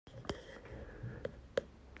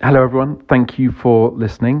Hello everyone, thank you for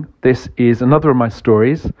listening. This is another of my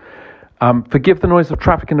stories. Forgive the noise of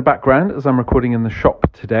traffic in the background as I'm recording in the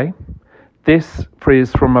shop today. This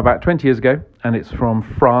is from about 20 years ago and it's from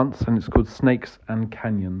France and it's called Snakes and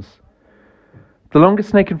Canyons. The longest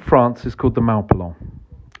snake in France is called the Malpelon.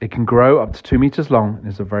 It can grow up to 2 meters long and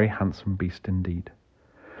is a very handsome beast indeed.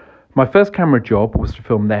 My first camera job was to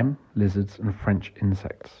film them, lizards and French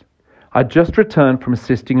insects. I'd just returned from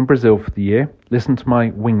assisting in Brazil for the year, listened to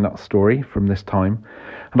my wingnut story from this time,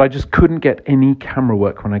 and I just couldn't get any camera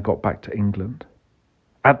work when I got back to England.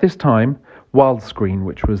 At this time, Wildscreen,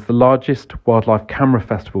 which was the largest wildlife camera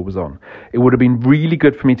festival, was on. It would have been really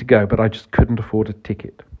good for me to go, but I just couldn't afford a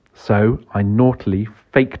ticket. So I naughtily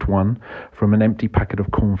faked one from an empty packet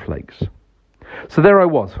of cornflakes. So there I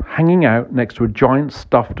was, hanging out next to a giant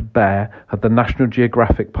stuffed bear at the National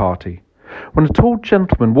Geographic party, when a tall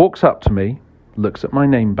gentleman walks up to me, looks at my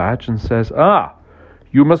name badge and says, "Ah,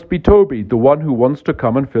 you must be Toby, the one who wants to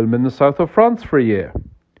come and film in the south of France for a year."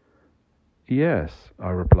 "Yes,"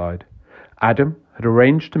 I replied. Adam had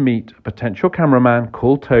arranged to meet a potential cameraman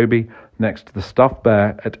called Toby next to the stuffed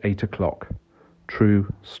bear at 8 o'clock. True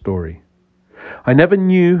story. I never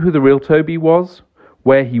knew who the real Toby was,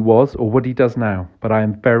 where he was, or what he does now, but I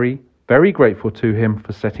am very, very grateful to him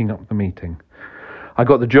for setting up the meeting. I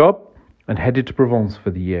got the job and headed to Provence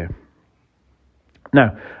for the year.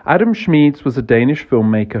 Now, Adam Schmedes was a Danish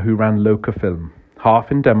filmmaker who ran Loka Film,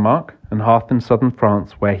 half in Denmark and half in southern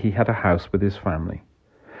France, where he had a house with his family.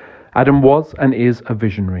 Adam was and is a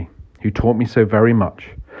visionary who taught me so very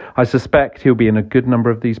much. I suspect he'll be in a good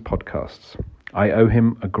number of these podcasts. I owe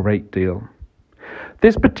him a great deal.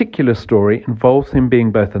 This particular story involves him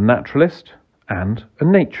being both a naturalist and a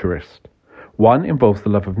naturist. One involves the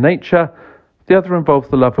love of nature, the other involves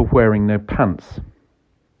the love of wearing no pants.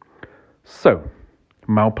 So,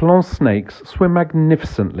 Malpelon snakes swim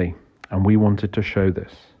magnificently, and we wanted to show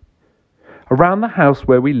this. Around the house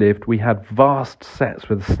where we lived, we had vast sets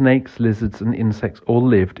where the snakes, lizards and insects all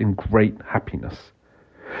lived in great happiness.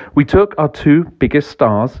 We took our 2 biggest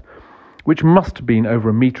stars, which must have been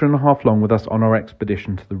over 1.5 meters long, with us on our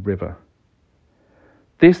expedition to the river.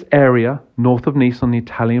 This area north of Nice on the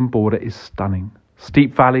Italian border is stunning.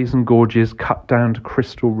 Steep valleys and gorges cut down to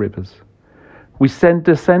crystal rivers. We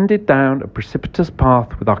descended down a precipitous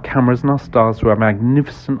path with our cameras and our stars through a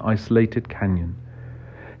magnificent isolated canyon.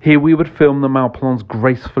 Here we would film the Malpelons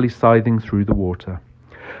gracefully scything through the water.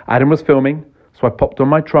 Adam was filming, so I popped on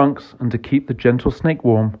my trunks, and to keep the gentle snake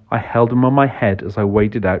warm, I held him on my head as I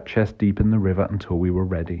waded out chest deep in the river until we were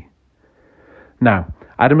ready. Now,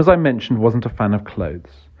 Adam, as I mentioned, wasn't a fan of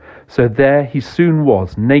clothes. So there he soon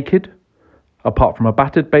was, naked, apart from a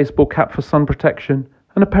battered baseball cap for sun protection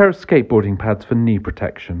and a pair of skateboarding pads for knee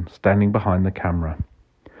protection, standing behind the camera.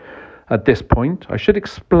 At this point, I should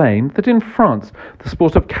explain that in France, the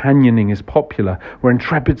sport of canyoning is popular, where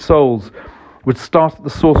intrepid souls would start at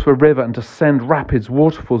the source of a river and descend rapids,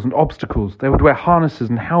 waterfalls and obstacles. They would wear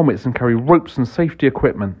harnesses and helmets and carry ropes and safety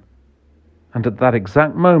equipment. And at that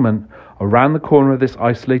exact moment, around the corner of this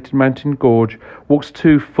isolated mountain gorge, walks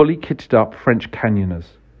 2 fully kitted up French canyoners.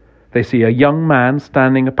 They see a young man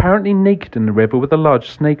standing apparently naked in the river with a large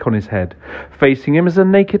snake on his head. Facing him is a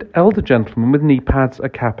naked elder gentleman with knee pads, a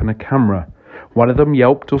cap and a camera. One of them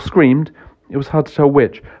yelped or screamed. It was hard to tell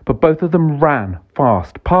which, but both of them ran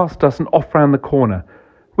fast, past us and off round the corner.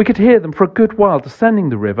 We could hear them for a good while descending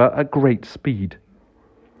the river at great speed.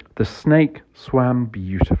 The snake swam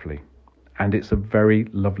beautifully, and it's a very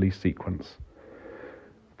lovely sequence.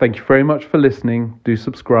 Thank you very much for listening. Do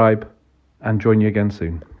subscribe and join you again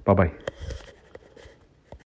soon. Bye-bye.